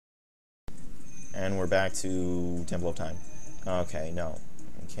And we're back to Temple of Time. Okay, no.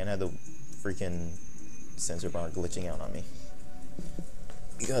 I can't have the freaking sensor bar glitching out on me.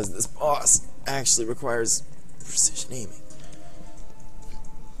 Because this boss actually requires precision aiming.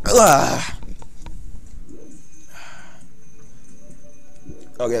 Ah!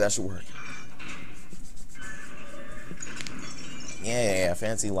 Okay, that should work. Yeah,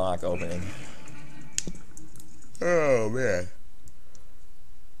 fancy lock opening. Oh, man.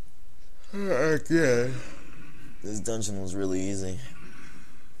 Again. This dungeon was really easy.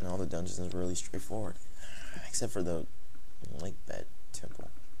 And all the dungeons are really straightforward. Except for the lake bed temple.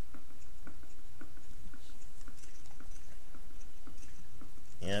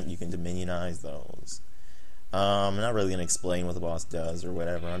 Yep, you can dominionize those. I'm not really going to explain what the boss does or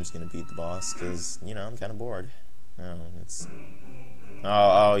whatever. I'm just going to beat the boss because, you know, I'm kind of bored. Oh, it's...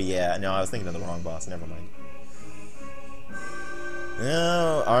 Oh, yeah. No, I was thinking of the wrong boss. Never mind.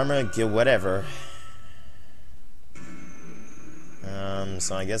 No, armor, get whatever.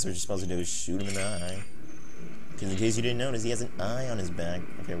 So I guess what you're supposed to do is shoot him in the eye. Because in case you didn't notice, he has an eye on his back.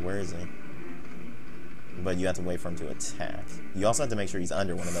 Okay, where is he? But you have to wait for him to attack. You also have to make sure he's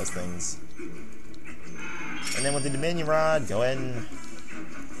under one of those things. And then with the Dominion Rod, go ahead and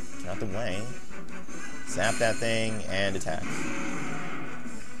get out the way. Zap that thing and attack.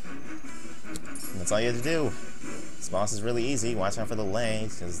 And that's all you have to do. This boss is really easy. Watch out for the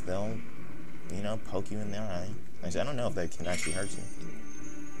legs, because they'll, you know, poke you in the eye. Actually, I don't know if they can actually hurt you.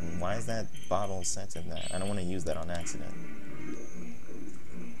 And why is that bottle set to that? I don't want to use that on accident.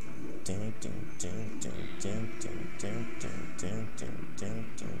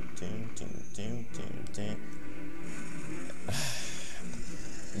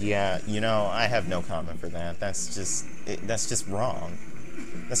 Yeah, you know, I have no comment for that. That's just wrong.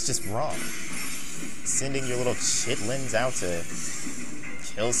 That's just wrong. Sending your little chitlins out to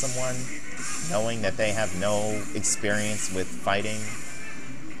kill someone, knowing that they have no experience with fighting.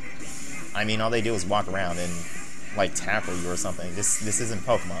 I mean, all they do is walk around and, like, tackle you or something. This isn't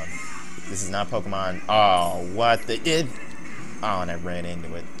Pokemon. This is not Pokemon. Oh, what the... Oh, and I ran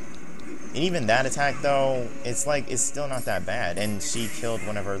into it. And even that attack, though, it's still not that bad. And she killed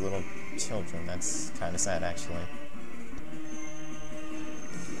one of her little children. That's kind of sad, actually.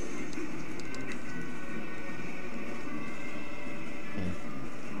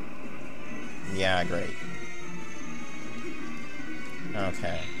 Yeah, great.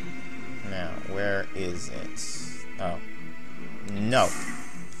 Okay. Now, where is it? Oh. No!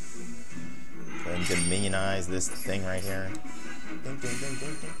 Go ahead and dominionize this thing right here.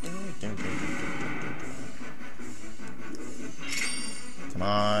 Come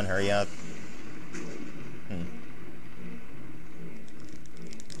on, hurry up.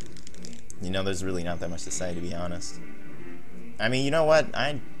 You know, there's really not that much to say, to be honest. I mean, you know what?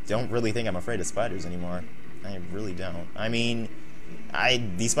 I don't really think I'm afraid of spiders anymore. I really don't. I mean,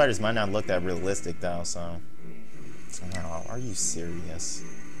 these spiders might not look that realistic, though, so... Oh, are you serious?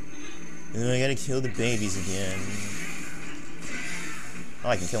 Oh, I gotta kill the babies again. Oh,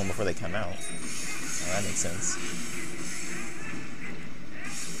 I can kill them before they come out. Oh, that makes sense.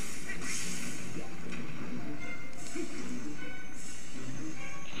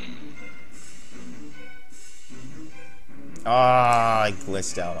 Ah, it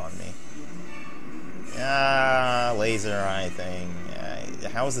glitched out on me. Ah, laser eye thing.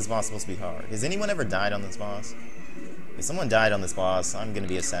 How is this boss supposed to be hard? Has anyone ever died on this boss? If someone died on this boss, I'm gonna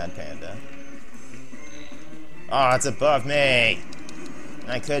be a sad panda. Oh, it's above me!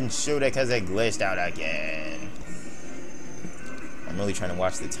 I couldn't shoot it because it glitched out again. I'm really trying to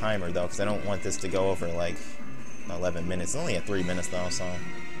watch the timer, though, because I don't want this to go over, like, 11 minutes. It's only at 3 minutes, though, so...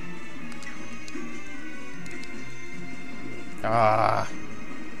 Ah.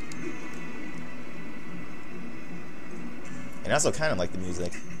 And I also kind of like the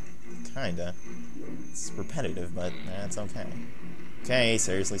music. Kinda. It's repetitive, but that's okay. Okay,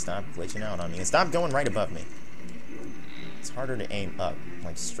 seriously, stop glitching out on me. And stop going right above me. It's harder to aim up.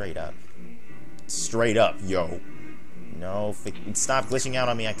 Like, straight up. Straight up, yo. No, stop glitching out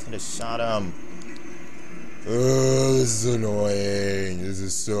on me. I could have shot him. Oh, this is annoying. This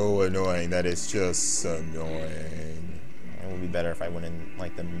is so annoying. That is just annoying. It would be better if I went in,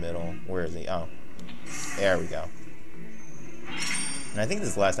 like, the middle. Where is he? Oh. There we go. And I think this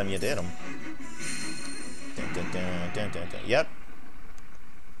is the last time you did him. Yep.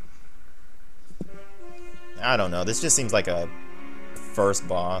 I don't know. This just seems like a first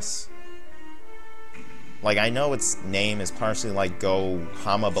boss. Like, I know its name is partially like Go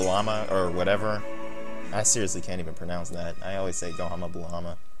Hama Balama or whatever. I seriously can't even pronounce that. I always say Go Hama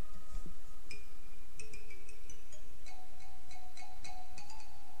Balama.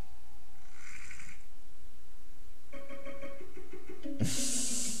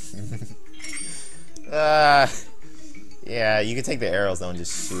 Yeah, you can take the arrows though and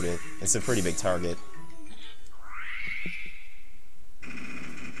just shoot it. It's a pretty big target.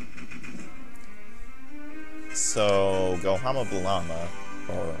 So, Gohama Bulama,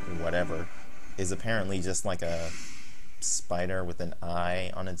 or whatever, is apparently just like a spider with an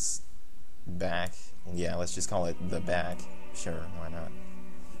eye on its back. Yeah, let's just call it the back. Sure, why not?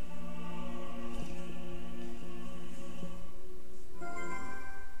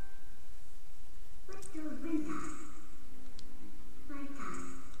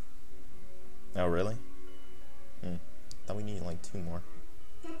 Oh, really? Thought we needed like 2 more.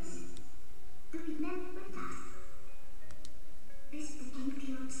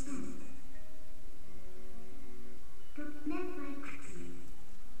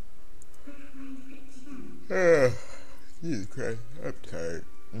 Jesus Christ, I'm tired.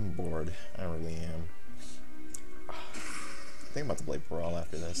 I'm bored. I really am. I think I'm about to play Brawl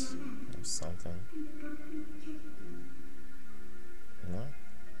after this. Or something. What?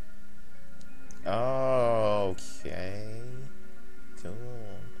 Oh, okay. Cool.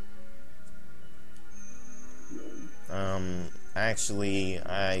 Actually,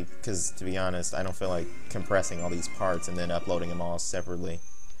 because to be honest, I don't feel like compressing all these parts and then uploading them all separately.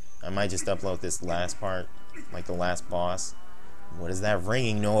 I might just upload this last part, like the last boss. What is that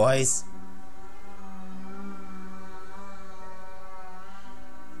ringing noise?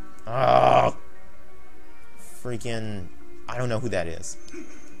 Oh! Freaking... I don't know who that is.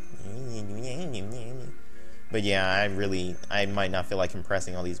 But yeah, I might not feel like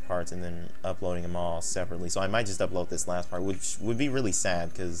compressing all these parts and then uploading them all separately. So I might just upload this last part, which would be really sad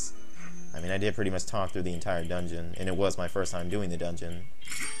because, I mean, I did pretty much talk through the entire dungeon, and it was my first time doing the dungeon.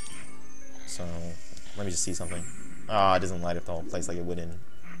 So, let me just see something. Oh, it doesn't light up the whole place like it would in,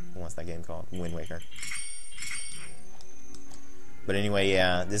 what's that game called? Wind Waker. But anyway,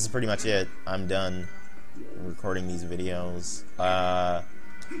 yeah, this is pretty much it. I'm done recording these videos.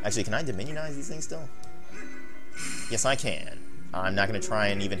 Actually, can I dominionize these things still? Yes, I can. I'm not going to try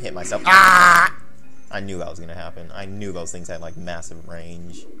and even hit myself. Ah! I knew that was going to happen. I knew those things had, like, massive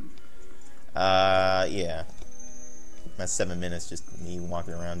range. Yeah. That's 7 minutes just me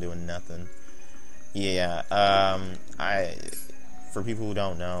walking around doing nothing. Yeah, for people who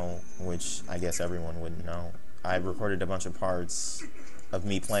don't know, which I guess everyone wouldn't know, I recorded a bunch of parts of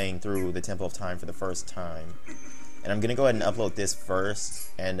me playing through the Temple of Time for the first time. And I'm going to go ahead and upload this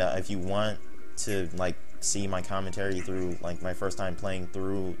first, and if you want to, like, see my commentary through, like, my first time playing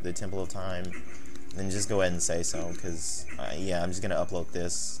through the Temple of Time, then just go ahead and say so, because, yeah, I'm just going to upload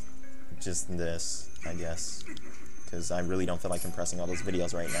this, just this, I guess, because I really don't feel like compressing all those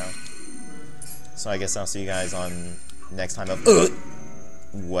videos right now. So I guess I'll see you guys on next time of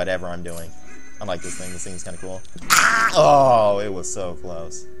whatever I'm doing. I like this thing. This thing's kind of cool. Oh, it was so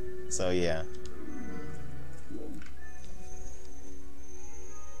close. So, yeah.